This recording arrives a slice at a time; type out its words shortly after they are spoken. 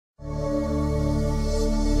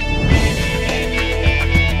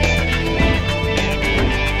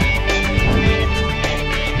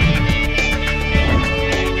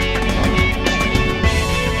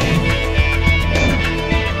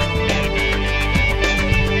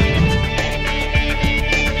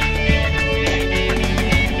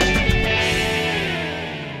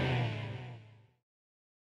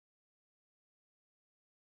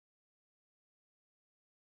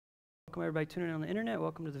Welcome everybody tuning in on the internet.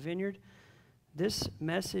 Welcome to the Vineyard. This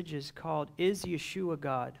message is called, Is Yeshua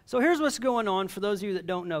God? So here's what's going on for those of you that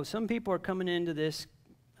don't know. Some people are coming into this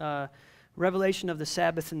revelation of the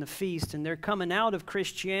Sabbath and the feast, and they're coming out of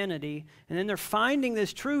Christianity, and then they're finding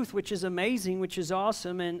this truth, which is amazing, which is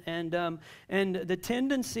awesome, and the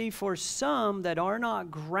tendency for some that are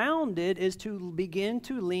not grounded is to begin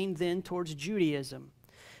to lean then towards Judaism.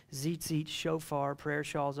 Tzitzit, shofar, prayer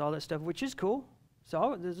shawls, all that stuff, which is cool.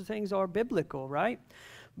 So those things are biblical, right?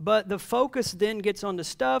 But the focus then gets on the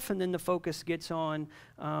stuff, and then the focus gets on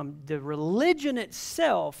the religion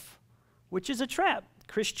itself, which is a trap.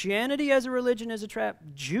 Christianity as a religion is a trap.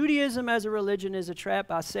 Judaism as a religion is a trap.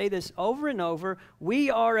 I say this over and over. We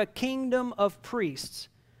are a kingdom of priests.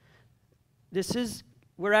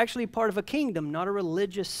 We're actually part of a kingdom, not a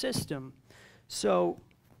religious system. So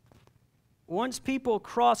once people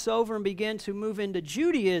cross over and begin to move into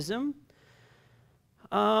Judaism,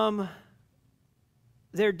 what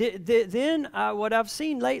I've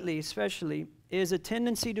seen lately especially is a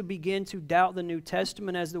tendency to begin to doubt the New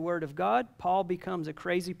Testament as the Word of God. Paul becomes a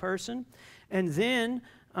crazy person. And then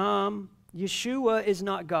Yeshua is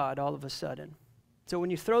not God all of a sudden. So when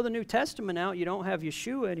you throw the New Testament out, you don't have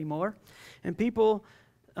Yeshua anymore. And people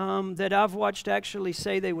that I've watched actually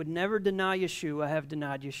say they would never deny Yeshua have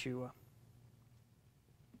denied Yeshua.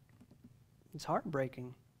 It's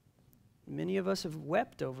heartbreaking. Many of us have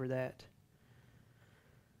wept over that.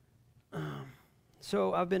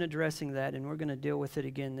 So I've been addressing that, and we're going to deal with it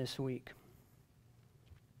again this week.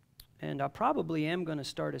 And I probably am going to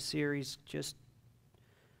start a series just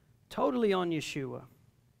totally on Yeshua,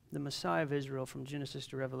 the Messiah of Israel from Genesis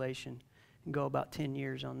to Revelation, and go about 10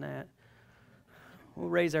 years on that. We'll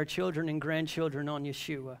raise our children and grandchildren on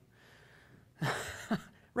Yeshua.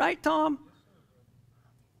 Right, Tom?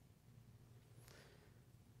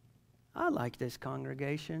 I like this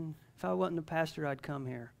congregation. If I wasn't a pastor, I'd come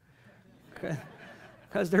here.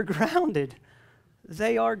 Because they're grounded.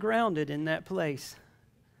 They are grounded in that place.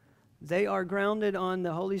 They are grounded on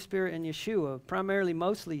the Holy Spirit and Yeshua, primarily,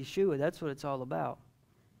 mostly Yeshua. That's what it's all about.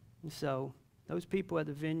 And so those people at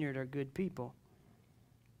the Vineyard are good people.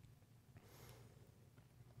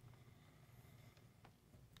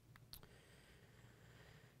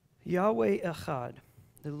 Yahweh Echad.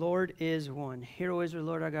 The Lord is one. Hear, O Israel,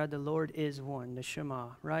 Lord our God, the Lord is one. The Shema,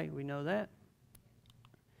 right? We know that.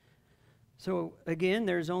 So, again,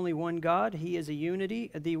 there's only one God. He is a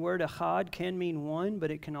unity. The word Echad can mean one,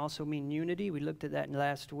 but it can also mean unity. We looked at that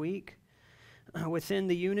last week. Within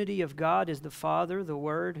the unity of God is the Father, the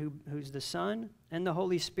Word, who's the Son, and the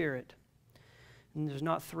Holy Spirit. And there's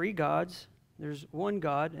not three gods. There's one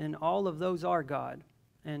God, and all of those are God.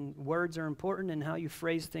 And words are important, and how you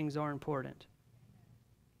phrase things are important.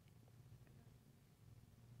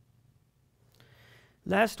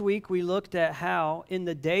 Last week we looked at how in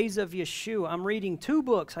the days of Yeshua, I'm reading two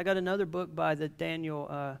books. I got another book by the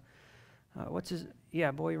Daniel,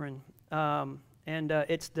 Boyron, and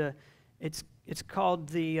it's called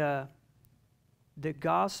the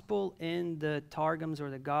Gospel in the Targums, or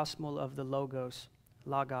the Gospel of the Logos.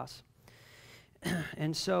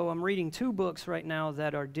 And so I'm reading two books right now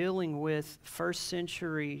that are dealing with first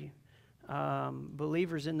century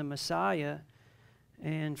believers in the Messiah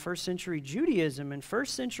and first century Judaism. And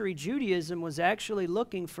first century Judaism was actually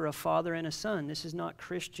looking for a father and a son. This is not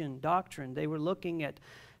Christian doctrine. They were looking at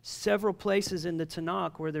several places in the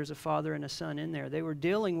Tanakh where there's a father and a son in there. They were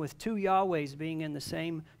dealing with two Yahwehs being in the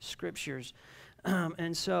same scriptures.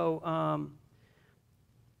 And so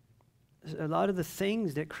a lot of the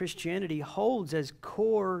things that Christianity holds as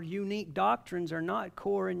core, unique doctrines are not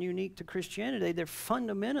core and unique to Christianity. They're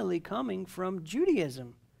fundamentally coming from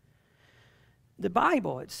Judaism. The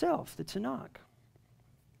Bible itself, the Tanakh.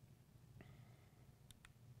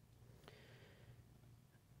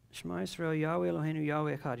 Shema Yisrael, Yahweh Eloheinu,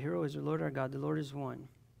 Yahweh Echad. Hero is the Lord our God, the Lord is one.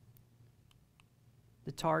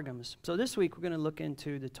 The Targums. So this week we're going to look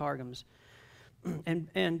into the Targums. And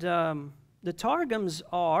the Targums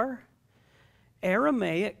are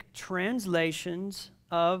Aramaic translations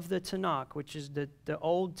of the Tanakh, which is the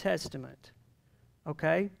Old Testament.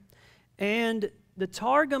 Okay? And the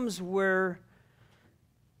Targums were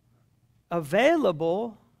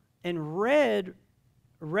available and read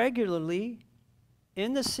regularly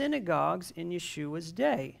in the synagogues in Yeshua's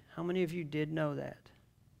day. How many of you did know that?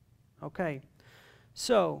 Okay.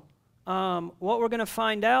 So, what we're going to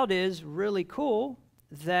find out is really cool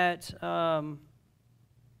that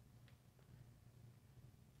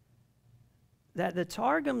that the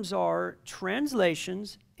Targums are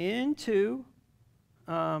translations into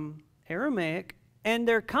Aramaic, and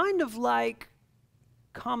they're kind of like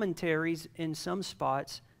commentaries in some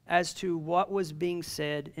spots as to what was being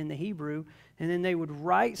said in the Hebrew, and then they would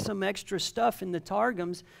write some extra stuff in the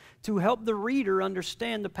Targums to help the reader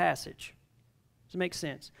understand the passage. Does it make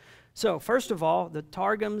sense? So, first of all, the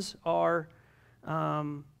Targums are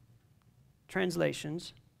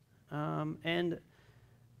translations, and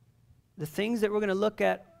the things that we're going to look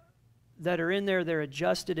at that are in there, they're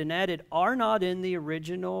adjusted and added, are not in the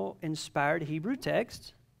original inspired Hebrew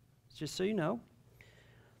text, just so you know.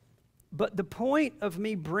 But the point of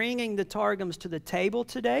me bringing the Targums to the table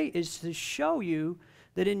today is to show you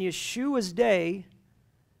that in Yeshua's day,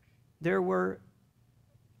 there were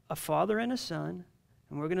a father and a son,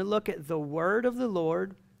 and we're going to look at the word of the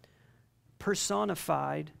Lord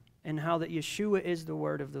personified and how that Yeshua is the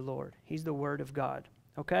word of the Lord. He's the word of God,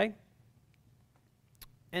 okay?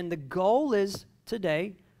 And the goal is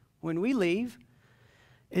today, when we leave,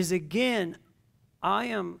 is again, I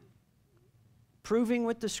am proving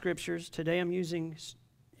with the scriptures. Today I'm using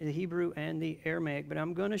the Hebrew and the Aramaic, but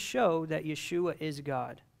I'm going to show that Yeshua is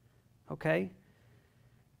God, okay?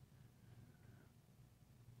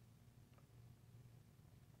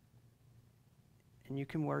 And you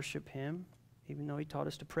can worship Him, even though He taught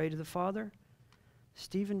us to pray to the Father.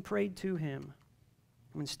 Stephen prayed to Him.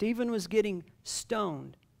 When Stephen was getting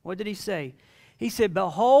stoned, what did he say? He said,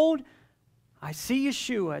 "Behold, I see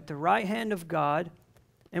Yeshua at the right hand of God."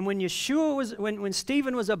 And when when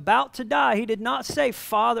Stephen was about to die, he did not say,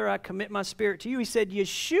 "Father, I commit my spirit to you." He said,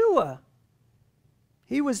 "Yeshua."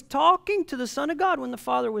 He was talking to the Son of God when the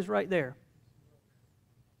Father was right there.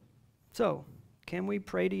 So, can we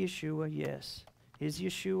pray to Yeshua? Yes. Is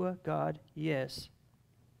Yeshua God? Yes.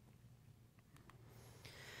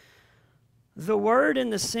 The word in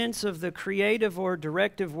the sense of the creative or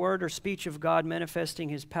directive word or speech of God manifesting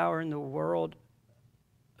His power in the world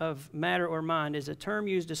of matter or mind is a term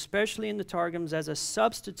used especially in the Targums as a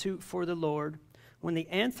substitute for the Lord when the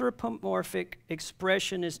anthropomorphic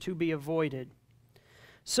expression is to be avoided.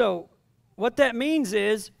 So, what that means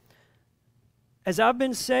is, as I've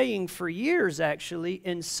been saying for years actually,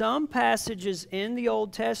 in some passages in the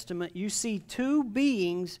Old Testament, you see two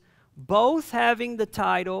beings both having the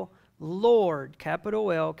title Lord,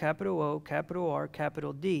 capital L, capital O, capital R,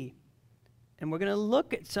 capital D. And we're going to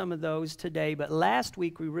look at some of those today, but last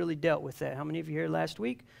week we really dealt with that. How many of you here last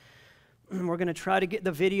week? We're going to try to get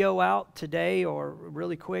the video out today or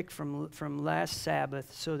really quick from last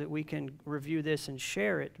Sabbath so that we can review this and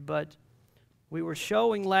share it. But we were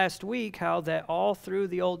showing last week how that all through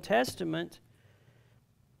the Old Testament,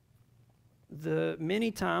 many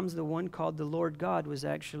times the one called the Lord God was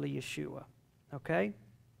actually Yeshua. Okay?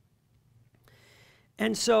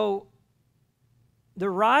 And so the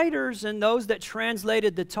writers and those that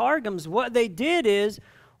translated the Targums, what they did is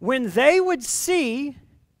when they would see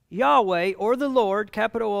Yahweh or the Lord,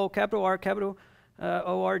 capital O, capital R, capital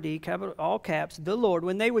O-R-D, capital, all caps, the Lord,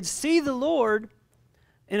 when they would see the Lord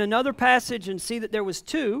in another passage and see that there was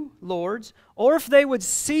two Lords, or if they would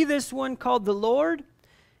see this one called the Lord,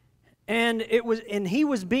 and He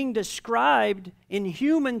was being described in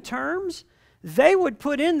human terms, they would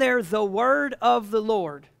put in there the word of the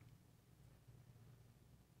Lord.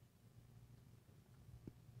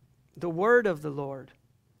 The word of the Lord.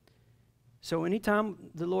 So anytime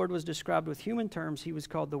the Lord was described with human terms, He was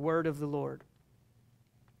called the word of the Lord.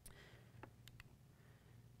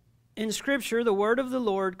 In Scripture, the word of the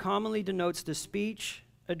Lord commonly denotes the speech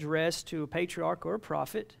addressed to a patriarch or a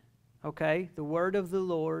prophet. Okay? The word of the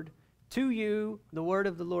Lord to you, the word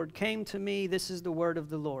of the Lord came to me, this is the word of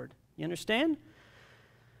the Lord. You understand?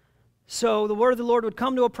 So the word of the Lord would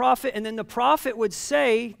come to a prophet, and then the prophet would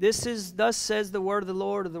say, "This is, thus says the word of the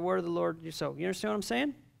Lord," or the word of the Lord. So, you understand what I'm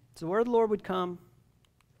saying? So the word of the Lord would come.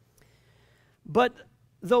 But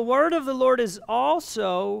the word of the Lord is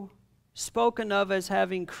also spoken of as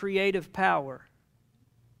having creative power.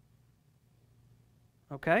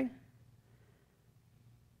 Okay?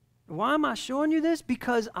 Why am I showing you this?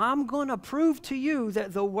 Because I'm going to prove to you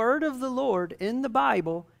that the word of the Lord in the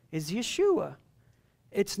Bible is Yeshua.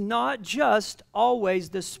 It's not just always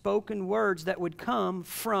the spoken words that would come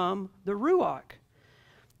from the Ruach.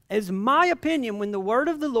 As my opinion, when the word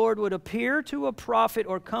of the Lord would appear to a prophet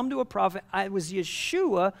or come to a prophet, it was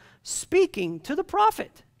Yeshua speaking to the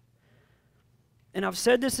prophet. And I've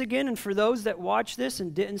said this again, and for those that watch this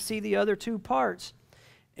and didn't see the other two parts,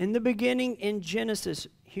 in the beginning in Genesis,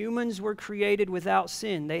 humans were created without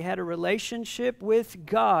sin. They had a relationship with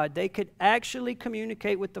God. They could actually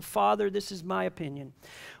communicate with the Father. This is my opinion.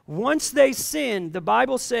 Once they sinned, the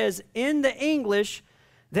Bible says in the English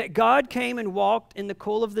that God came and walked in the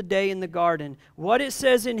cool of the day in the garden. What it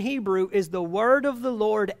says in Hebrew is the word of the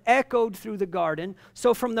Lord echoed through the garden.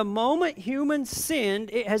 So from the moment humans sinned,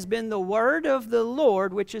 it has been the word of the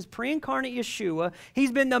Lord, which is pre-incarnate Yeshua.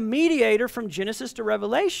 He's been the mediator from Genesis to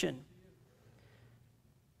Revelation.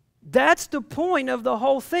 That's the point of the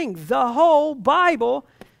whole thing. The whole Bible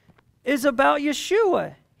is about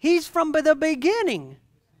Yeshua. He's from the beginning,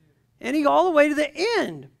 and He's all the way to the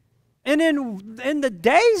end. And in the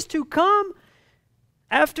days to come,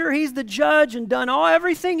 after He's the judge and done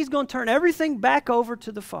everything, He's going to turn everything back over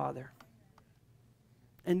to the Father.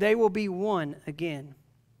 And they will be one again,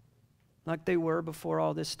 like they were before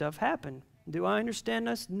all this stuff happened. Do I understand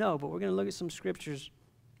this? No, but we're going to look at some scriptures.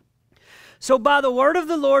 So by the word of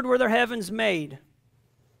the Lord were the heavens made.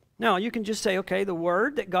 Now, you can just say, okay, the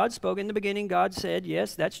word that God spoke in the beginning, God said,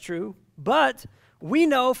 yes, that's true. But we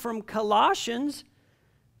know from Colossians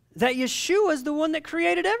that Yeshua is the one that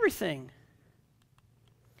created everything.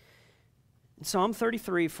 In Psalm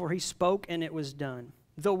 33, for He spoke and it was done.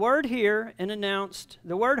 The word here and announced,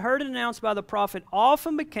 the word heard and announced by the prophet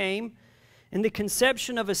often became, in the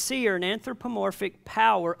conception of a seer, an anthropomorphic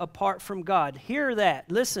power apart from God. Hear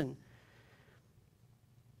that. Listen.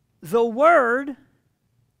 The word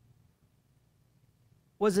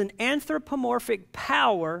was an anthropomorphic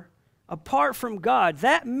power apart from God.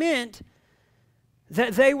 That meant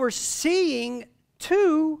that they were seeing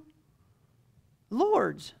two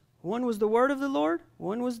lords. One was the word of the Lord,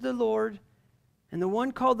 one was the Lord, and the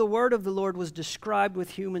one called the word of the Lord was described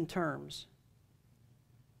with human terms.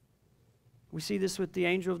 We see this with the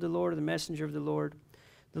angel of the Lord or the messenger of the Lord.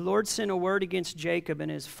 The Lord sent a word against Jacob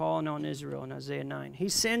and has fallen on Israel in Isaiah 9. He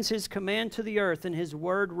sends His command to the earth and His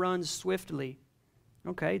word runs swiftly.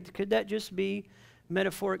 Okay, could that just be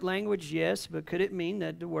metaphoric language? Yes, but could it mean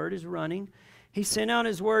that the word is running? He sent out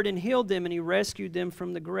His word and healed them, and He rescued them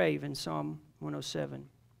from the grave in Psalm 107.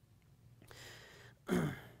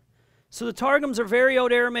 So the Targums are very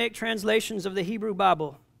old Aramaic translations of the Hebrew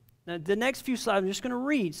Bible. Now, the next few slides I'm just going to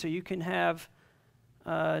read so you can have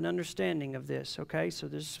an understanding of this, okay? So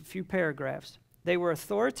there's a few paragraphs. They were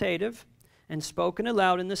authoritative and spoken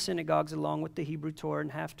aloud in the synagogues along with the Hebrew Torah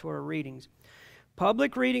and half-Torah readings.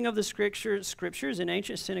 Public reading of the scriptures in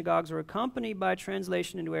ancient synagogues were accompanied by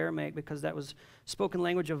translation into Aramaic because that was spoken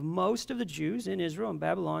language of most of the Jews in Israel and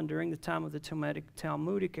Babylon during the time of the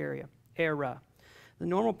Talmudic era. The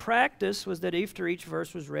normal practice was that after each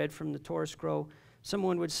verse was read from the Torah scroll,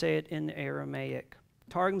 someone would say it in Aramaic.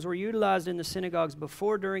 Targums were utilized in the synagogues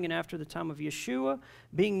before, during, and after the time of Yeshua,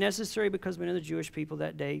 being necessary because many of the Jewish people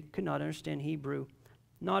that day could not understand Hebrew.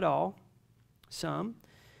 Not all, some.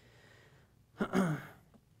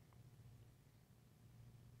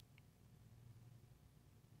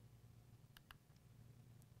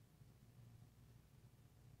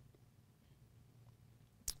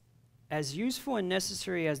 As useful and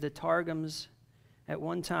necessary as the Targums at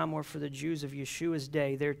one time were for the Jews of Yeshua's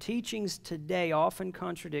day, their teachings today often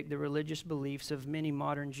contradict the religious beliefs of many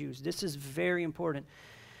modern Jews. This is very important.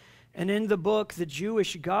 And in the book, The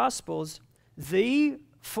Jewish Gospels, the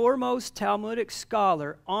foremost Talmudic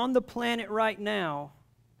scholar on the planet right now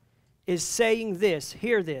is saying this.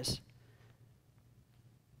 Hear this.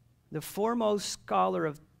 The foremost scholar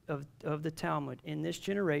of the Talmud in this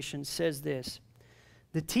generation says this.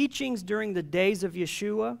 The teachings during the days of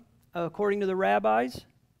Yeshua, according to the rabbis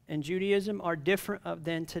and Judaism, are different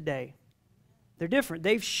than today. They're different.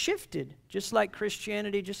 They've shifted, just like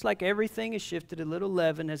Christianity, just like everything has shifted. A little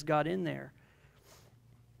leaven has got in there.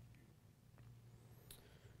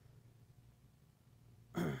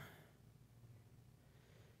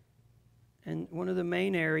 And one of the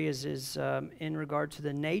main areas is in regard to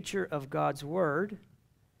the nature of God's Word,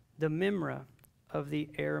 the Memra of the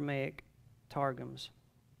Aramaic Targums.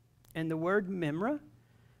 And the word Memra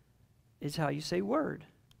is how you say word.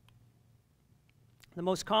 The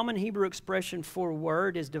most common Hebrew expression for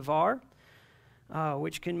word is devar,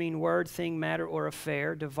 which can mean word, thing, matter, or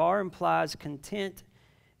affair. Devar implies content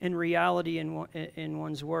and reality in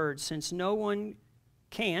one's words. Since no one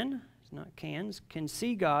can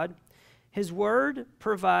see God, His word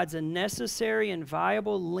provides a necessary and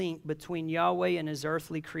viable link between Yahweh and His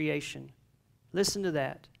earthly creation. Listen to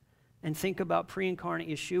that. And think about pre-incarnate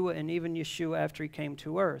Yeshua and even Yeshua after He came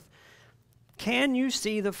to earth. Can you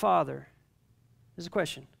see the Father? There's a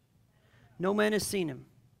question. No man has seen Him,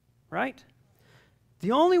 right?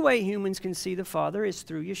 The only way humans can see the Father is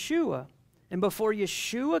through Yeshua. And before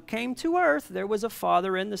Yeshua came to earth, there was a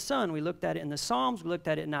Father and the Son. We looked at it in the Psalms, we looked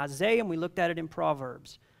at it in Isaiah, and we looked at it in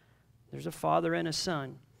Proverbs. There's a Father and a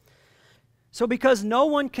Son. So because no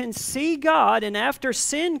one can see God, and after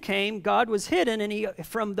sin came, God was hidden, and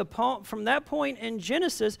from that point in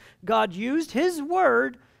Genesis, God used His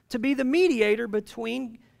Word to be the mediator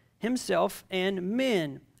between Himself and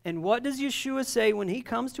men. And what does Yeshua say when He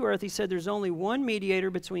comes to earth? He said there's only one mediator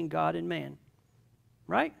between God and man.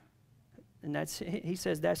 Right? And He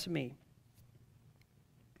says, that's me.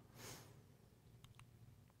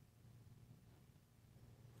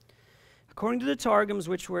 According to the Targums,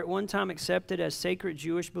 which were at one time accepted as sacred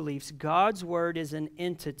Jewish beliefs, God's Word is an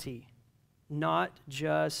entity, not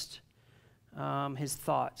just His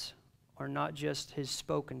thoughts, or not just His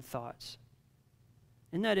spoken thoughts.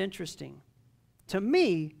 Isn't that interesting? To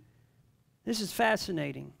me, this is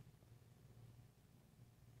fascinating.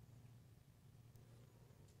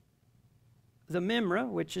 The Memra,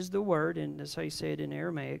 which is the Word, and that's how you say it in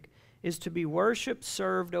Aramaic, is to be worshipped,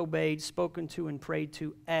 served, obeyed, spoken to, and prayed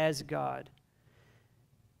to as God.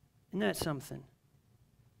 Isn't that something?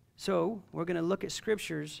 So, we're going to look at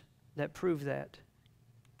scriptures that prove that.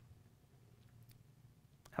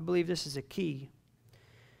 I believe this is a key.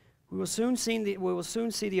 We will soon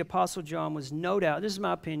see the Apostle John was no doubt, this is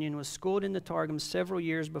my opinion, was schooled in the Targums several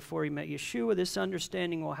years before he met Yeshua. This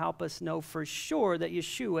understanding will help us know for sure that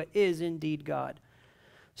Yeshua is indeed God.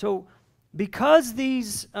 So, because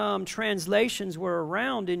these translations were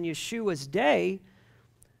around in Yeshua's day,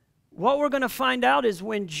 what we're going to find out is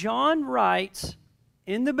when John writes,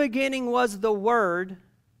 in the beginning was the Word,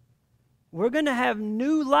 we're going to have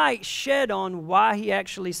new light shed on why he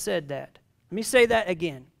actually said that. Let me say that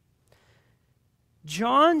again.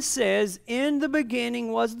 John says, in the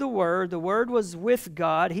beginning was the Word was with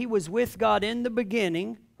God, He was with God in the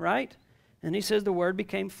beginning, right? And he says the Word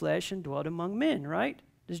became flesh and dwelt among men, right?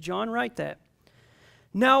 Does John write that?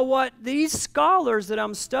 Now what these scholars that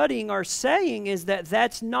I'm studying are saying is that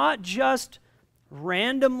that's not just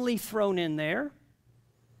randomly thrown in there.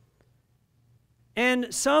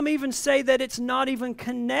 And some even say that it's not even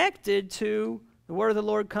connected to the word of the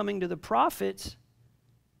Lord coming to the prophets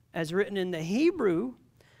as written in the Hebrew,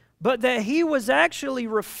 but that he was actually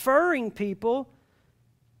referring people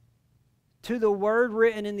to the word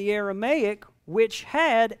written in the Aramaic, which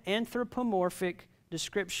had anthropomorphic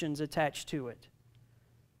descriptions attached to it.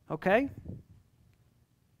 Okay?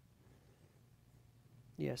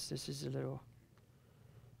 Yes, this is a little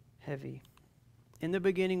heavy. In the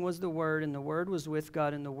beginning was the Word, and the Word was with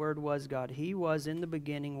God, and the Word was God. He was in the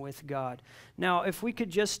beginning with God. Now, if we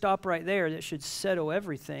could just stop right there, that should settle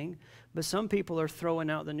everything. But some people are throwing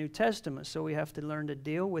out the New Testament, so we have to learn to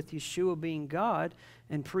deal with Yeshua being God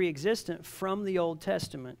and pre-existent from the Old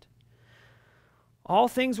Testament. All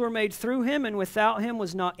things were made through Him, and without Him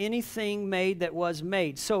was not anything made that was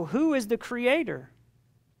made. So who is the Creator?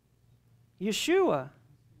 Yeshua.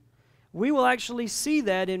 We will actually see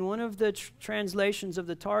that in one of the translations of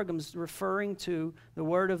the Targums referring to the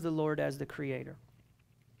word of the Lord as the Creator.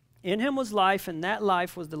 In Him was life, and that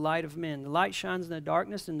life was the light of men. The light shines in the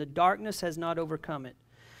darkness, and the darkness has not overcome it.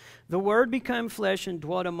 The Word became flesh and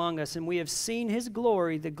dwelt among us, and we have seen His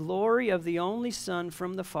glory, the glory of the only Son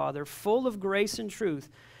from the Father, full of grace and truth.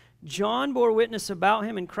 John bore witness about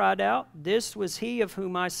Him and cried out, "This was He of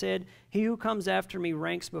whom I said, He who comes after me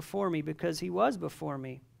ranks before me, because He was before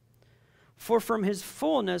me. For from His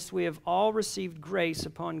fullness we have all received grace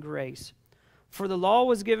upon grace. For the law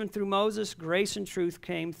was given through Moses, grace and truth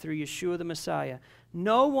came through Yeshua the Messiah.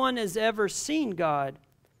 No one has ever seen God.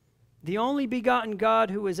 The only begotten God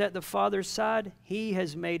who is at the Father's side, He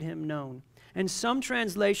has made Him known." And some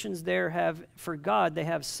translations there have, for God, they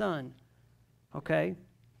have Son. Okay?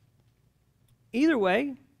 Either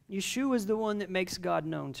way, Yeshua is the one that makes God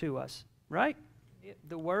known to us, right?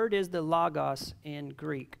 The word is the logos in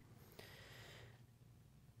Greek.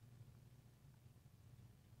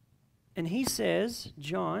 And he says,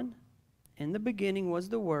 John, in the beginning was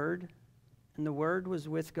the Word, and the Word was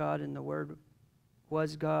with God, and the Word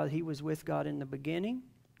was God. He was with God in the beginning,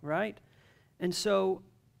 right? And so,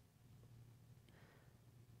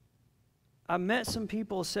 I met some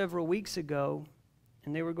people several weeks ago,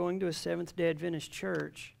 and they were going to a Seventh-day Adventist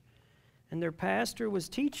church, and their pastor was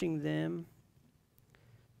teaching them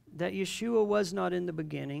that Yeshua was not in the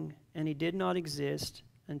beginning, and He did not exist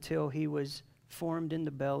until He was formed in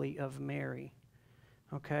the belly of Mary.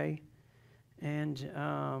 Okay?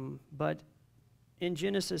 And, but in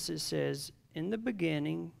Genesis it says, in the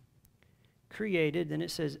beginning created, then it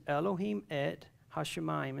says, Elohim et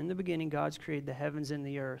Hashemayim. In the beginning God's created the heavens and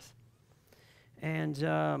the earth. And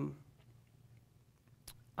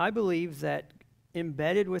I believe that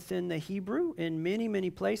embedded within the Hebrew in many, many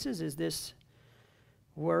places is this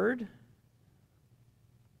word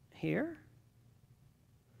here.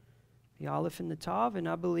 the Aleph and the Tav, and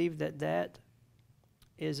I believe that that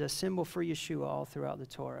is a symbol for Yeshua all throughout the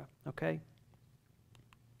Torah, okay?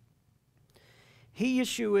 He,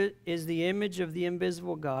 Yeshua, is the image of the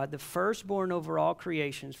invisible God, the firstborn over all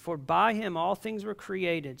creations. For by him all things were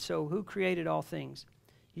created. So who created all things?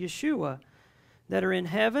 Yeshua, that are in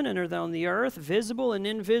heaven and are on the earth, visible and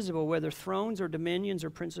invisible, whether thrones or dominions or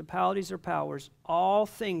principalities or powers. All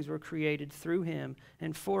things were created through him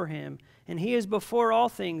and for him. And he is before all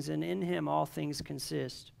things, and in him all things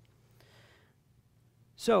consist.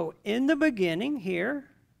 So, in the beginning here,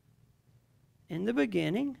 in the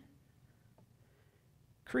beginning,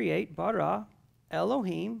 create, bara,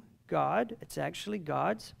 Elohim, God. It's actually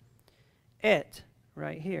God's. Et,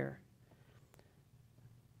 right here.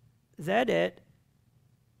 That et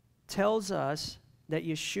tells us that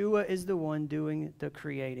Yeshua is the one doing the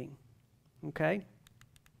creating. Okay?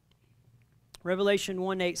 Revelation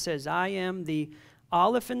 1:8 says, I am the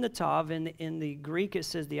Aleph and the Tav. In the Greek it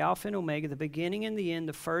says the Alpha and Omega, the beginning and the end,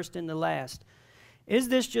 the first and the last. Is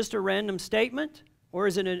this just a random statement? Or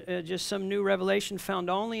is it just some new revelation found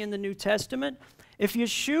only in the New Testament? If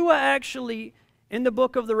Yeshua actually, in the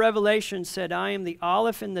book of the Revelation, said, I am the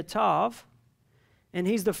Aleph and the Tav, and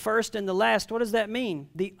he's the first and the last, what does that mean?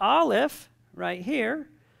 The Aleph, right here,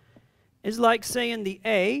 is like saying the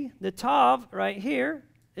A. The Tav, right here,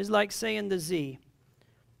 is like saying the Z.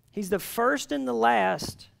 He's the first and the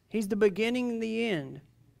last. He's the beginning and the end.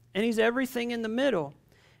 And he's everything in the middle.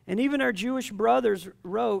 And even our Jewish brothers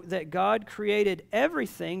wrote that God created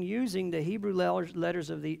everything using the Hebrew letters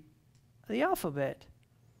of the alphabet.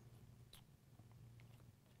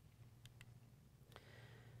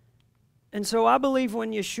 And so I believe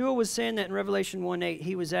when Yeshua was saying that in Revelation 1:8,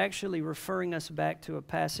 he was actually referring us back to a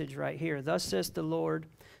passage right here. Thus says the Lord,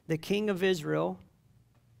 the King of Israel.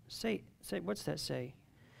 What's that say?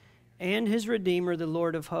 And his Redeemer, the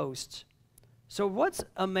Lord of hosts. So what's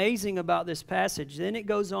amazing about this passage? Then it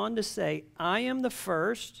goes on to say, I am the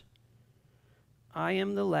first, I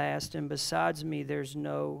am the last, and besides me there's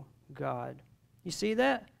no God. You see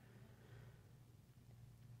that?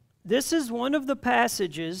 This is one of the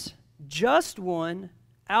passages, just one,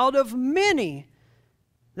 out of many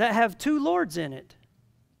that have two Lords in it.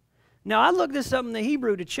 Now I looked this up in the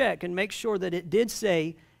Hebrew to check and make sure that it did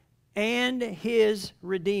say, and his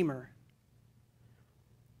Redeemer.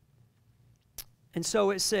 And so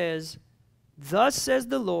it says, thus says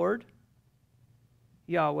the Lord,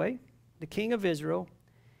 Yahweh, the King of Israel,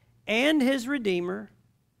 and his Redeemer,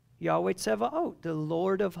 Yahweh Tsevaot, the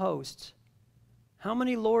Lord of hosts. How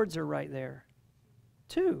many Lords are right there?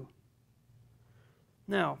 Two.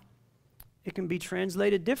 Now, it can be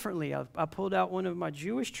translated differently. I pulled out one of my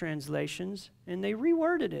Jewish translations, and they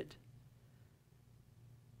reworded it.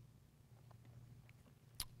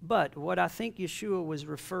 But what I think Yeshua was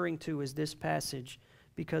referring to is this passage,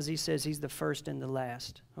 because he says he's the first and the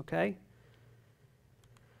last. Okay?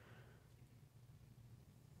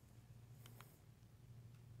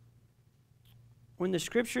 When the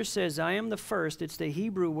scripture says, I am the first, it's the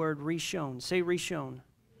Hebrew word rishon. Say rishon.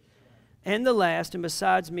 And the last, and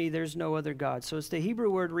besides me there's no other God. So it's the Hebrew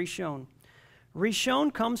word rishon.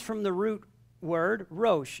 Rishon comes from the root word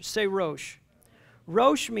rosh. Say rosh.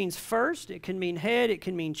 Rosh means first. It can mean head. It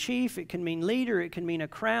can mean chief. It can mean leader. It can mean a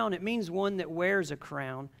crown. It means one that wears a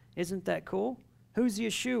crown. Isn't that cool? Who's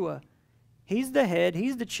Yeshua? He's the head.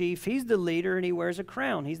 He's the chief. He's the leader, and he wears a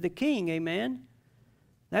crown. He's the king. Amen?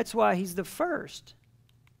 That's why he's the first.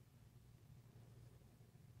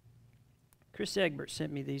 Chris Egbert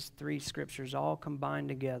sent me these three scriptures all combined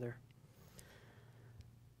together.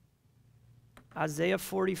 Isaiah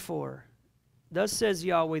 44. Thus says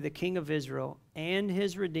Yahweh, the King of Israel, and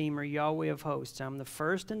his Redeemer, Yahweh of hosts. I'm the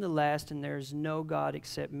first and the last, and there is no God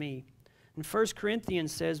except me. And 1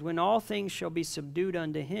 Corinthians says, when all things shall be subdued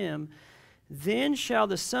unto him, then shall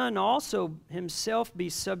the Son also himself be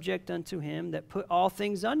subject unto him that put all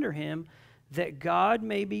things under him, that God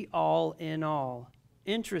may be all in all.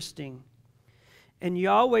 Interesting. And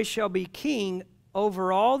Yahweh shall be king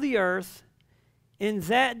over all the earth. In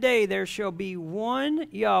that day there shall be one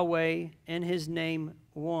Yahweh, and his name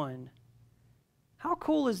one. How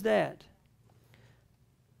cool is that?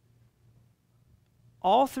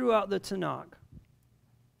 All throughout the Tanakh,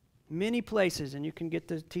 many places, and you can get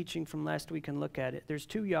the teaching from last week and look at it, there's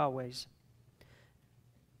two Yahwehs.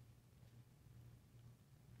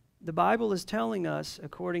 The Bible is telling us,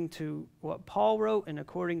 according to what Paul wrote and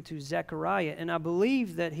according to Zechariah, and I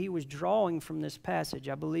believe that he was drawing from this passage.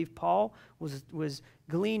 I believe Paul was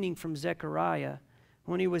gleaning from Zechariah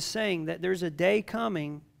when he was saying that there's a day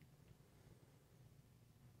coming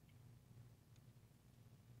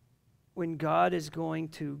when God is going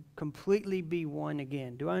to completely be one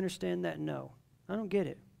again. Do I understand that? No. I don't get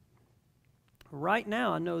it. Right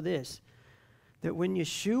now, I know this, that when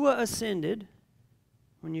Yeshua ascended,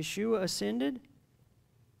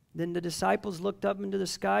 then the disciples looked up into the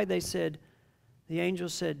sky. They said, the angel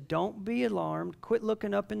said, don't be alarmed. Quit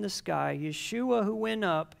looking up in the sky. Yeshua who went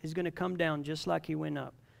up is going to come down just like he went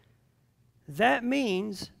up. That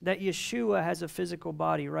means that Yeshua has a physical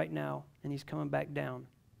body right now, and he's coming back down.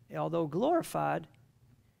 Although glorified,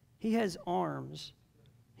 he has arms,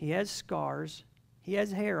 he has scars, he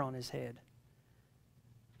has hair on his head.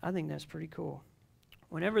 I think that's pretty cool.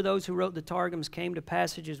 Whenever those who wrote the Targums came to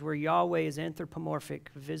passages where Yahweh is anthropomorphic,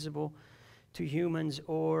 visible to humans,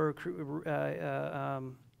 or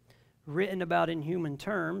written about in human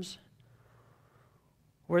terms,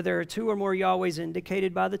 where there are two or more Yahwehs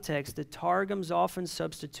indicated by the text, the Targums often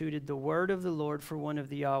substituted the word of the Lord for one of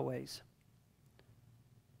the Yahwehs.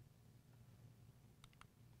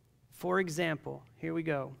 For example, here we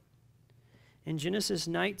go. In Genesis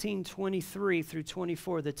 19:23 through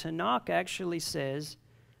 24, the Tanakh actually says,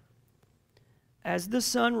 as the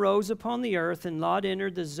sun rose upon the earth and Lot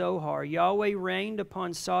entered the Zohar, Yahweh rained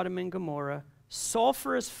upon Sodom and Gomorrah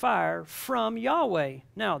sulfurous fire from Yahweh.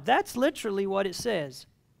 Now, that's literally what it says.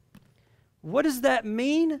 What does that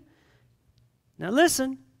mean? Now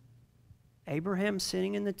listen, Abraham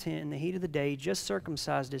sitting in the tent in the heat of the day just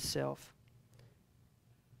circumcised himself.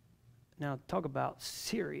 Now talk about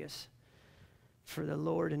serious for the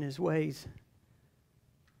Lord and his ways.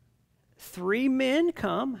 3 men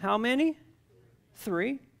come. How many?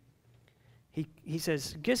 3. He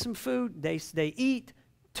says, get some food. They eat.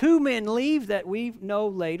 2 men leave that we know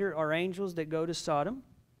later are angels that go to Sodom.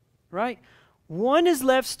 Right? 1 is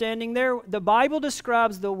left standing there. The Bible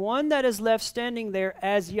describes the one that is left standing there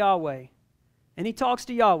as Yahweh. And he talks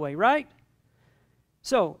to Yahweh, right?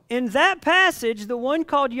 So, in that passage, the one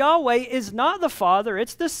called Yahweh is not the Father,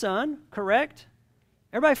 it's the Son, correct?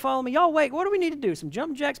 Everybody follow me? Y'all, wait, what do we need to do? Some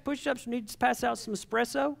jump jacks, push-ups? We need to pass out some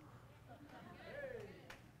espresso?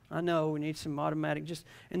 I know, we need some automatic, just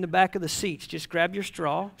in the back of the seats. Just grab your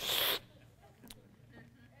straw.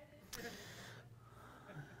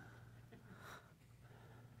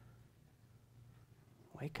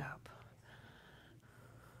 Wake up.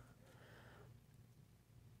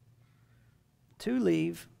 2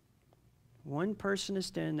 leave. 1 person is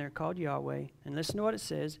standing there called Yahweh. And listen to what it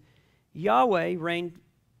says. Yahweh rained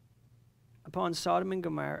upon Sodom and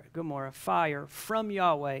Gomorrah fire from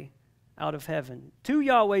Yahweh out of heaven. 2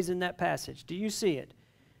 Yahwehs in that passage. Do you see it?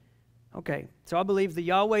 Okay, so I believe the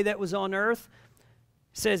Yahweh that was on earth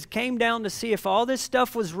says came down to see if all this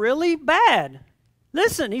stuff was really bad.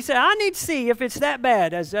 Listen, he said, I need to see if it's that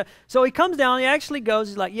bad. So he comes down, he actually goes,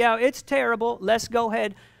 he's like, yeah, it's terrible. Let's go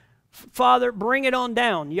ahead. Father, bring it on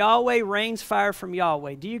down. Yahweh rains fire from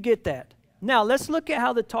Yahweh. Do you get that? Now, let's look at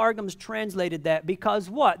how the Targums translated that, because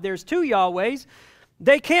what? There's 2 Yahwehs.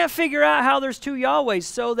 They can't figure out how there's 2 Yahwehs,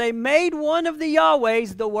 so they made one of the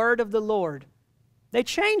Yahwehs the word of the Lord. They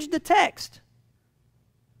changed the text.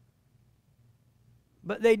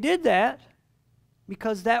 But they did that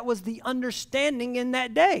because that was the understanding in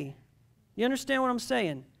that day. You understand what I'm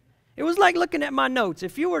saying? It was like looking at my notes.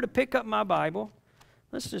 If you were to pick up my Bible,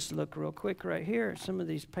 let's just look real quick right here at some of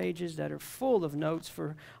these pages that are full of notes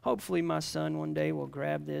for, hopefully my son one day will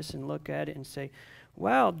grab this and look at it and say,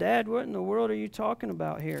 wow, Dad, what in the world are you talking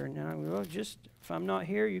about here? And I go, well, just, if I'm not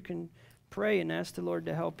here, you can pray and ask the Lord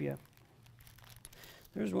to help you.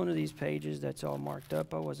 There's one of these pages that's all marked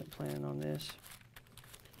up. I wasn't planning on this.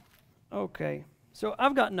 Okay, so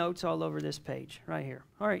I've got notes all over this page right here.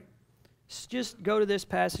 All right, just go to this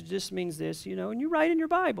passage. This means this, you know, and you write in your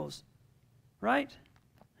Bibles, right?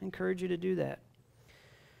 I encourage you to do that.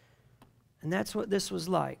 And that's what this was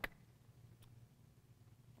like.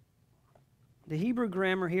 The Hebrew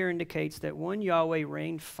grammar here indicates that one Yahweh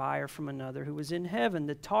rained fire from another who was in heaven.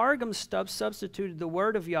 The Targum substituted the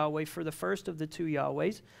word of Yahweh for the first of the 2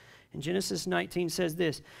 Yahwehs. And Genesis 19 says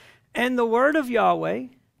this, and the word of Yahweh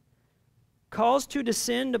calls to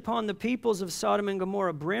descend upon the peoples of Sodom and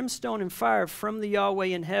Gomorrah brimstone and fire from the Yahweh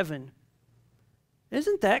in heaven.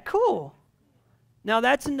 Isn't that cool? Now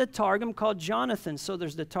that's in the Targum called Jonathan. So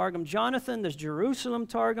there's the Targum Jonathan, there's Jerusalem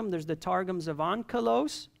Targum, there's the Targums of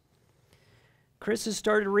Onkelos. Chris has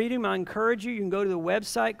started reading them. I encourage you, you can go to the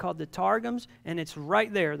website called the Targums, and it's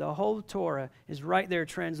right there. The whole Torah is right there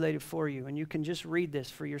translated for you, and you can just read this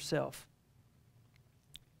for yourself.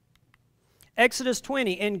 Exodus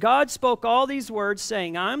 20, and God spoke all these words,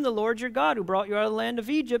 saying, I am the Lord your God who brought you out of the land of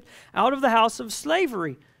Egypt, out of the house of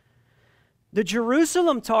slavery. The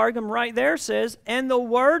Jerusalem Targum right there says, and the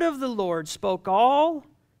word of the Lord spoke all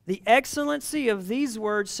the excellency of these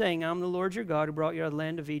words, saying, I'm the Lord your God who brought you out of the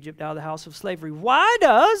land of Egypt, out of the house of slavery. Why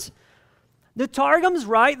does the Targums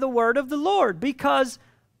write the word of the Lord? Because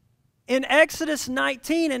in Exodus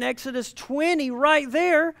 19 and Exodus 20, right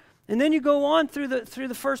there, and then you go on through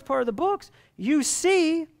the first part of the books, you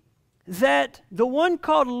see that the one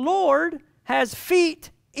called Lord has feet,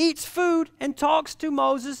 eats food, and talks to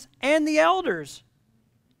Moses and the elders.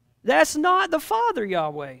 That's not the Father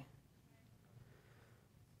Yahweh.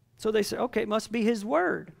 So they say, okay, it must be His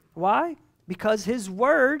Word. Why? Because His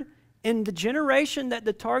Word in the generation that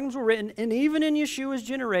the Targums were written, and even in Yeshua's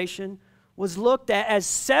generation, was looked at as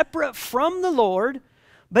separate from the Lord,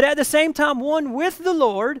 but at the same time one with the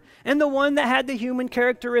Lord and the one that had the human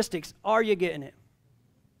characteristics. Are you getting it?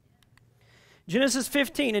 Genesis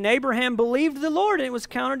 15, and Abraham believed the Lord, and it was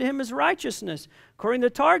counted to him as righteousness. According to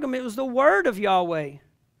the Targum, it was the word of Yahweh.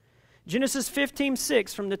 Genesis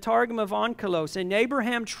 15:6 from the Targum of Onkelos, and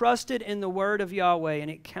Abraham trusted in the word of Yahweh, and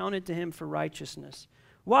it counted to him for righteousness.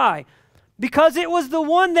 Why? Because it was the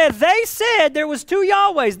one that they said there was two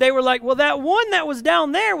Yahwehs. They were like, well, that one that was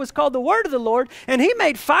down there was called the word of the Lord, and He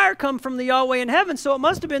made fire come from the Yahweh in heaven, so it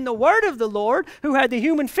must have been the word of the Lord who had the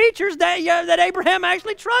human features that Abraham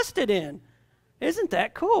actually trusted in. Isn't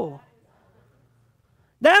that cool?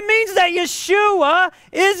 That means that Yeshua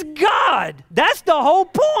is God. That's the whole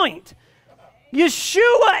point.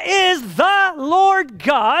 Yeshua is the Lord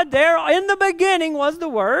God. There in the beginning was the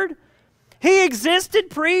Word. He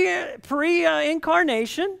existed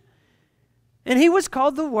pre-incarnation. And He was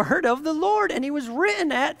called the Word of the Lord. And He was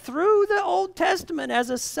written at through the Old Testament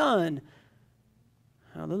as a son.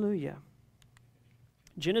 Hallelujah.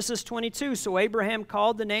 Genesis 22, so Abraham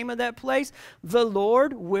called the name of that place, the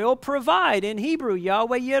Lord will provide. In Hebrew,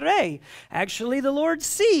 Yahweh Yireh. Actually, the Lord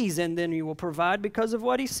sees, and then He will provide because of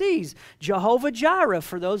what He sees. Jehovah Jireh,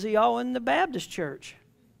 for those of y'all in the Baptist church.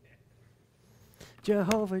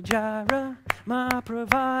 Jehovah Jireh, my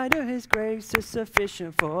provider, His grace is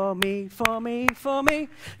sufficient for me, for me, for me.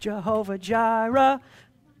 Jehovah Jireh.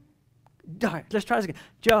 All right, let's try this again.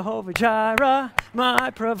 Jehovah Jireh,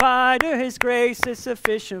 my provider, His grace is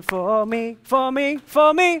sufficient for me, for me,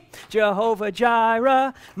 for me. Jehovah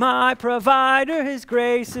Jireh, my provider, His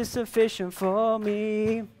grace is sufficient for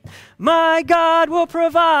me. My God will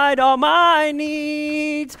provide all my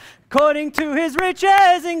needs according to His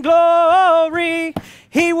riches in glory.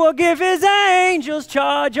 He will give His angels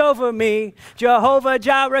charge over me. Jehovah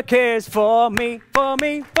Jireh cares for me, for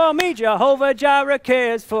me, for me. Jehovah Jireh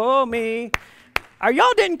cares for me.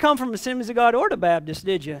 Y'all didn't come from Assemblies of God or the Baptist,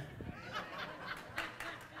 did you?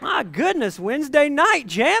 My goodness, Wednesday night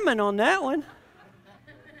jamming on that one.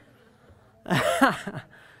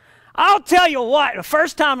 I'll tell you what, the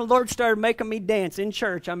first time the Lord started making me dance in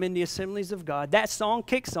church, I'm in the Assemblies of God, that song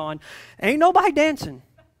kicks on. Ain't nobody dancing.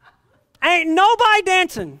 Ain't nobody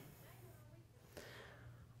dancing.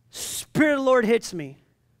 Spirit of the Lord hits me.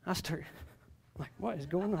 I start, like, what is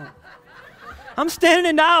going on? I'm standing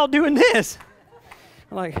in the aisle doing this.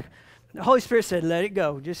 Like, the Holy Spirit said, let it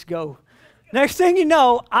go. Just go. Next thing you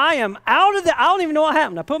know, I am out of I don't even know what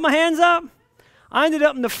happened. I put my hands up. I ended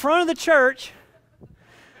up in the front of the church.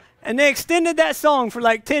 And they extended that song for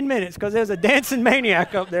like 10 minutes because there was a dancing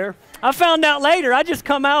maniac up there. I found out later, I just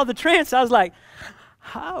come out of the trance. I was like,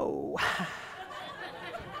 oh.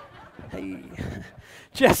 Hey.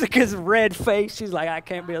 Jessica's red face, she's like, I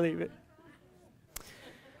can't believe it.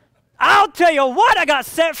 I'll tell you what, I got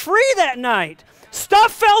set free that night.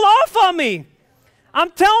 Stuff fell off on me.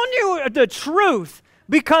 I'm telling you the truth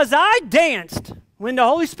because I danced when the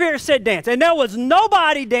Holy Spirit said dance, and there was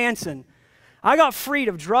nobody dancing. I got freed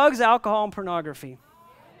of drugs, alcohol, and pornography.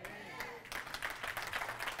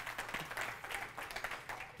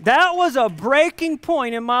 That was a breaking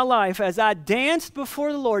point in my life as I danced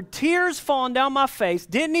before the Lord, tears falling down my face,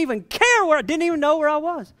 didn't even care didn't even know where I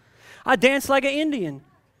was. I danced like an Indian.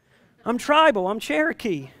 I'm tribal, I'm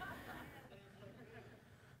Cherokee.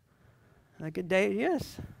 Like a day,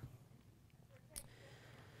 yes.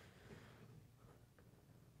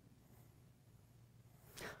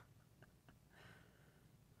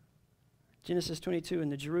 Genesis 22 in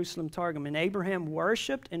the Jerusalem Targum. And Abraham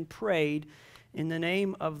worshiped and prayed in the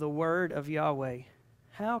name of the word of Yahweh.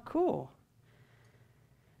 How cool.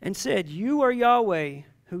 And said, you are Yahweh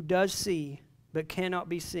who does see, but cannot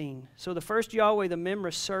be seen. So the first Yahweh, the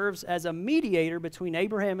Memra, serves as a mediator between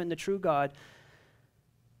Abraham and the true God.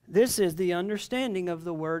 This is the understanding of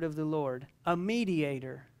the word of the Lord. A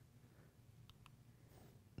mediator.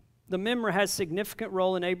 The Memra has significant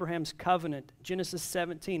role in Abraham's covenant. Genesis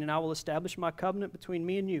 17, and I will establish my covenant between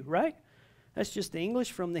me and you, right? That's just the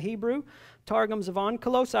English from the Hebrew. Targums of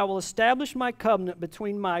Onkelos, I will establish my covenant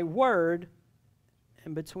between my word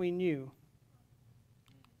and between you.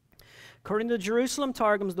 According to the Jerusalem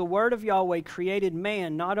Targums, the word of Yahweh created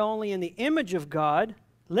man not only in the image of God,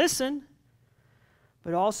 listen,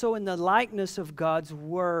 but also in the likeness of God's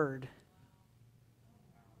word.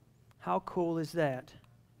 How cool is that?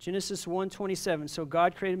 Genesis 1:27. So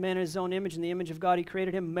God created man in his own image. In the image of God he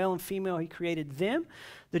created him. Male and female he created them.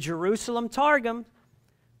 The Jerusalem Targum,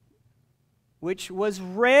 which was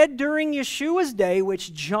read during Yeshua's day,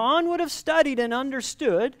 which John would have studied and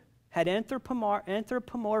understood, had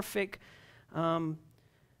anthropomorphic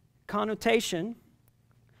connotation.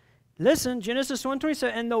 Listen, Genesis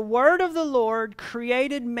 1:27. And the word of the Lord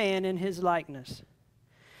created man in his likeness.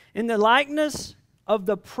 In the likeness of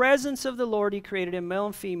the presence of the Lord, he created him, male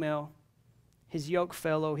and female. His yoke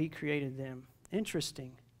fellow, he created them.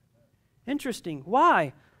 Interesting. Interesting.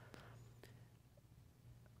 Why?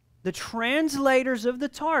 The translators of the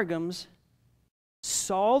Targums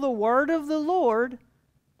saw the word of the Lord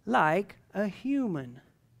like a human.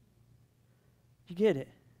 You get it?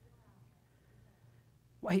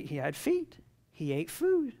 Well, he had feet. He ate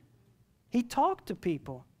food. He talked to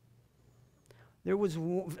people.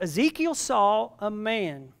 Ezekiel saw a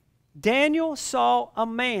man. Daniel saw a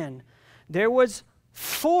man. There was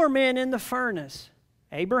 4 men in the furnace.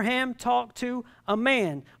 Abraham talked to a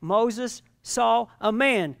man. Moses saw a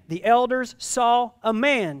man. The elders saw a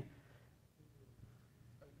man.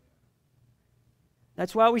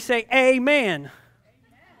 That's why we say amen.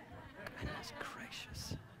 Goodness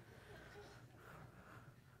gracious.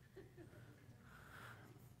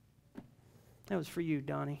 That was for you,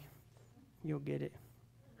 Donnie. You'll get it.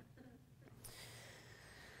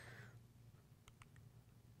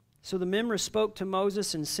 So the Memra spoke to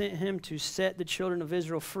Moses and sent him to set the children of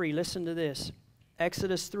Israel free. Listen to this.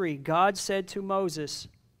 Exodus 3. God said to Moses,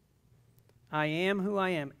 I am who I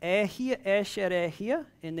am. Ehia esher ehia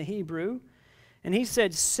in the Hebrew. And he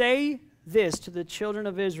said, say this to the children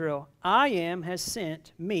of Israel. I am has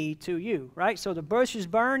sent me to you. Right? So the bush is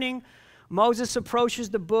burning. Moses approaches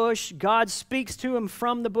the bush. God speaks to him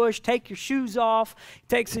from the bush. Take your shoes off. He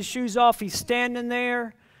takes his shoes off. He's standing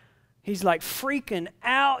there. He's like freaking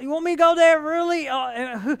out. You want me to go there, really?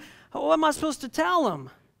 What am I supposed to tell him?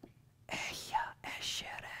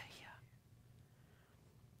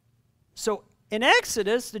 So in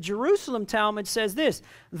Exodus, the Jerusalem Talmud says this.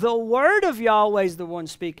 The word of Yahweh is the one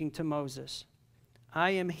speaking to Moses.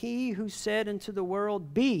 I am he who said unto the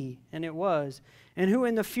world, be, and it was. And who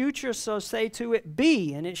in the future shall say to it,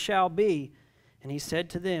 be, and it shall be. And he said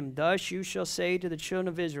to them, thus you shall say to the children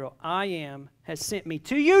of Israel, I am has sent me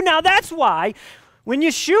to you. Now that's why when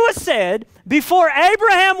Yeshua said, before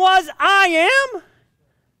Abraham was, I am,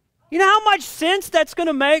 you know how much sense that's going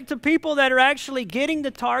to make to people that are actually getting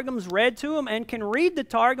the Targums read to them and can read the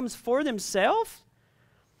Targums for themselves?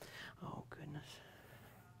 Oh,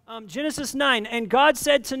 goodness. Genesis 9, and God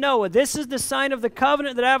said to Noah, this is the sign of the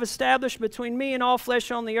covenant that I have established between me and all flesh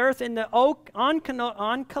on the earth. In the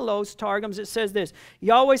Onkelos Targums, it says this.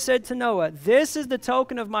 Yahweh said to Noah, this is the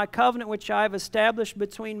token of my covenant which I have established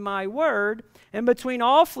between my word and between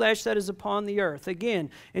all flesh that is upon the earth. Again,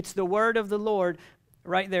 it's the word of the Lord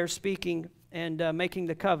right there speaking and making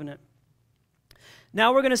the covenant.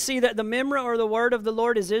 Now we're going to see that the Memra, or the word of the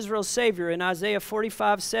Lord, is Israel's Savior. In Isaiah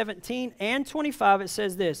 45:17 and 25, it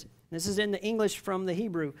says this. This is in the English from the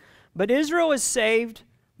Hebrew. But Israel is saved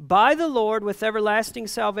by the Lord with everlasting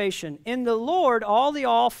salvation. In the Lord, all the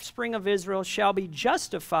offspring of Israel shall be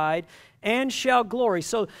justified and shall glory.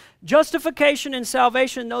 So justification and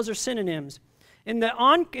salvation, those are synonyms. In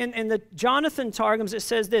the Jonathan Targums, it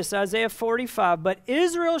says this, Isaiah 45, but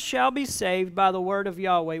Israel shall be saved by the word of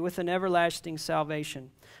Yahweh with an everlasting salvation.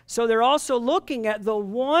 So they're also looking at the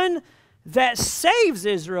one that saves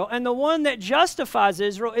Israel, and the one that justifies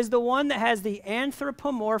Israel is the one that has the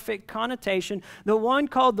anthropomorphic connotation, the one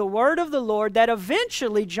called the word of the Lord that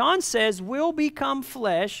eventually, John says, will become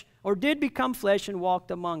flesh, or did become flesh and walked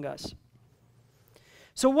among us.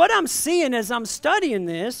 So what I'm seeing as I'm studying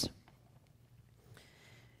this,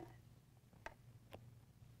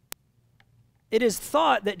 it is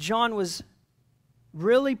thought that John was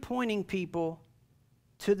really pointing people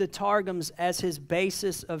to the Targums as his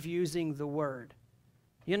basis of using the word.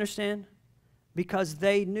 You understand? Because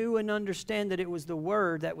they knew and understand that it was the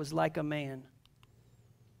word that was like a man.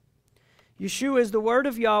 Yeshua is the word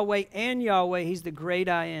of Yahweh, and Yahweh, he's the great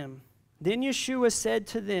I am. Then Yeshua said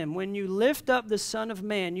to them, when you lift up the Son of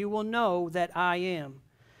Man, you will know that I am.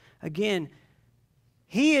 Again,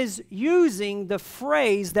 he is using the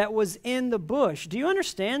phrase that was in the bush. Do you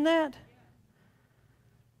understand that?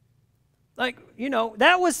 Like, you know,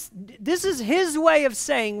 this is his way of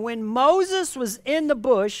saying when Moses was in the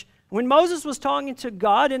bush, when Moses was talking to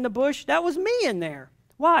God in the bush, that was me in there.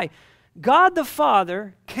 Why? God the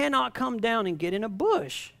Father cannot come down and get in a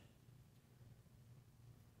bush.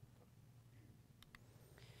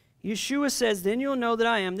 Yeshua says, then you'll know that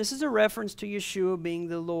I am. This is a reference to Yeshua being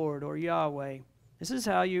the Lord or Yahweh. This is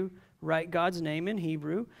how you write God's name in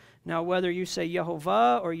Hebrew. Now, whether you say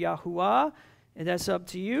Yehovah or Yahuwah, that's up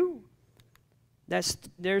to you.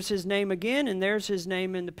 There's his name again, and there's his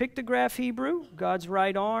name in the pictograph Hebrew. God's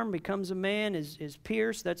right arm becomes a man, is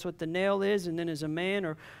pierced. That's what the nail is, and then is a man.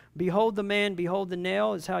 Or behold the man, behold the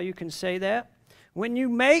nail is how you can say that. When you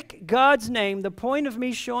make God's name, the point of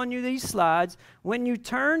me showing you these slides, when you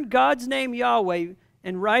turn God's name Yahweh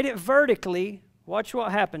and write it vertically, watch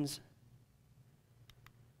what happens.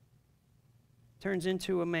 Turns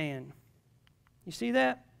into a man. You see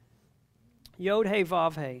that? Yod He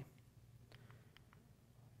Vav He.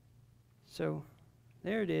 So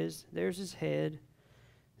there it is. There's his head.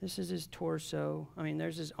 This is his torso.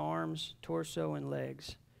 There's his arms, torso, and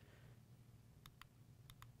legs.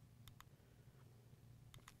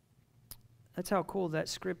 That's how cool that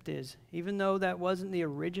script is. Even though that wasn't the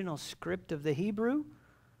original script of the Hebrew,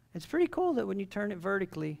 it's pretty cool that when you turn it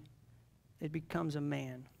vertically, it becomes a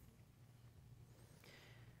man.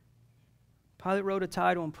 Pilate wrote a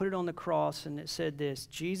title and put it on the cross, and it said this: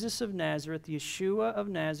 Jesus of Nazareth, Yeshua of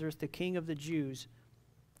Nazareth, the King of the Jews.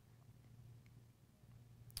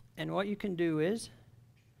 And what you can do is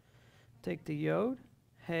take the Yod,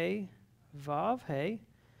 He, Vav, He,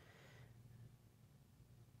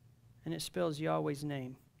 and it spells Yahweh's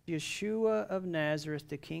name. Yeshua of Nazareth,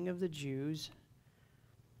 the King of the Jews.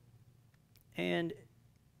 And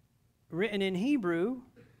written in Hebrew,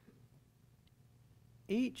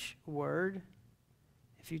 each word,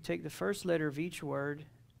 if you take the first letter of each word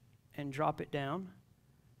and drop it down,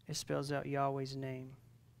 it spells out Yahweh's name.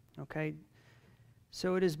 Okay?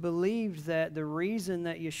 So it is believed that the reason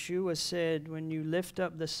that Yeshua said, when you lift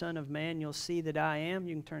up the Son of Man, you'll see that I am.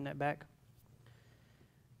 You can turn that back.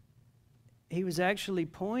 He was actually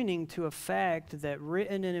pointing to a fact that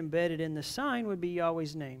written and embedded in the sign would be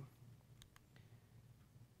Yahweh's name.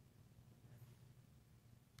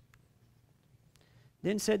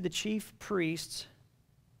 Then said the chief priests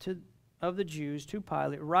of the Jews to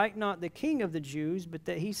Pilate, write not the King of the Jews, but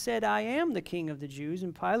that he said, I am the King of the Jews.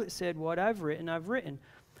 And Pilate said, what I've written, I've written.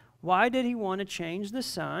 Why did he want to change the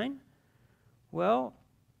sign? Well,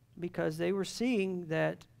 because they were seeing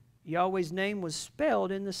that Yahweh's name was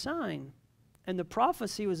spelled in the sign. And the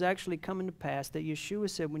prophecy was actually coming to pass that Yeshua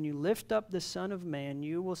said, when you lift up the Son of Man,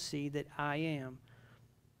 you will see that I am.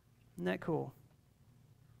 Isn't that cool?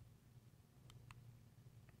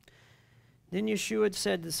 Then Yeshua had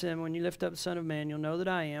said to them, when you lift up the Son of Man, you'll know that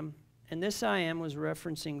I am. And this I am was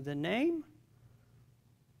referencing the name,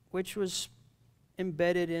 which was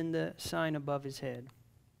embedded in the sign above his head.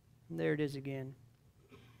 And there it is again.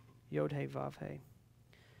 Yod He Vav He.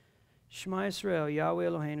 Shema Yisrael, Yahweh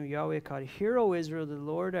Eloheinu, Yahweh Echad. Hear, O Israel, the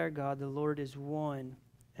Lord our God, the Lord is one.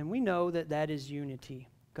 And we know that that is unity.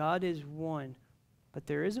 God is one. But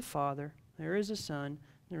there is a Father, there is a Son,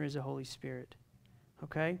 there is a Holy Spirit.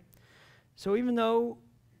 Okay? So even though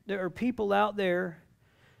there are people out there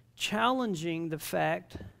challenging the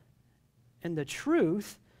fact and the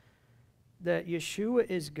truth that Yeshua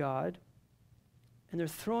is God, and they're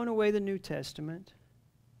throwing away the New Testament,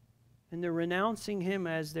 and they're renouncing Him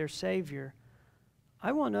as their Savior,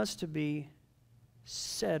 I want us to be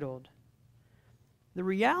settled. The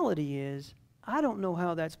reality is, I don't know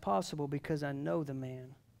how that's possible because I know the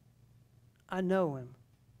man. I know him.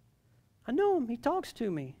 I know him. He talks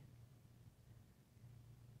to me.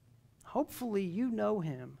 Hopefully you know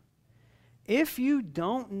him. If you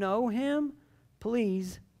don't know him,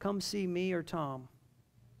 please come see me or Tom.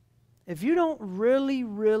 If you don't really,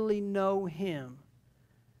 really know him,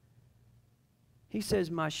 he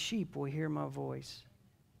says, my sheep will hear my voice.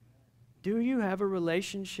 Do you have a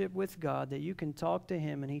relationship with God that you can talk to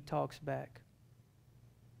him and he talks back?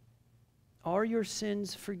 Are your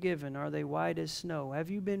sins forgiven? Are they white as snow? Have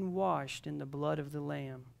you been washed in the blood of the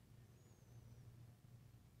Lamb?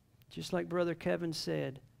 Just like Brother Kevin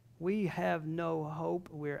said, we have no hope.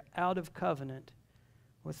 We're out of covenant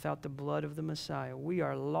without the blood of the Messiah. We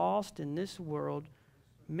are lost in this world,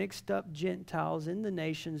 mixed up Gentiles in the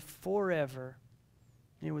nations forever.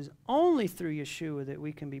 And it was only through Yeshua that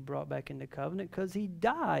we can be brought back into covenant, because he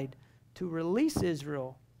died to release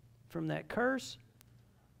Israel from that curse.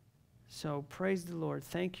 So praise the Lord.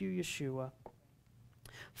 Thank you, Yeshua.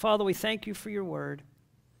 Father, we thank you for your word.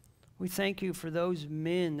 We thank you for those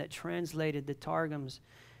men that translated the Targums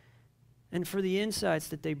and for the insights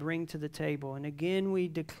that they bring to the table. And again, we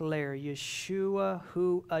declare Yeshua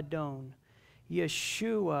Hu Adon.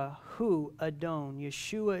 Yeshua Hu Adon.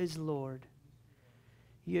 Yeshua is Lord.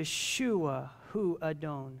 Yeshua Hu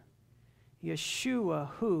Adon. Yeshua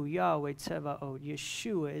Hu Yahweh Tzevaot.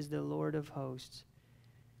 Yeshua is the Lord of hosts.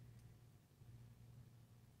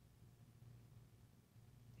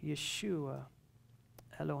 Yeshua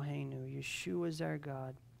Eloheinu. Yeshua is our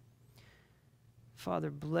God.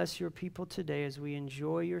 Father, bless your people today as we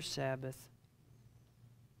enjoy your Sabbath.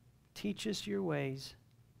 Teach us your ways.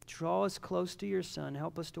 Draw us close to your Son.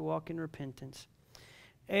 Help us to walk in repentance.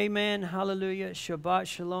 Amen. Hallelujah. Shabbat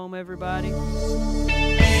shalom, everybody.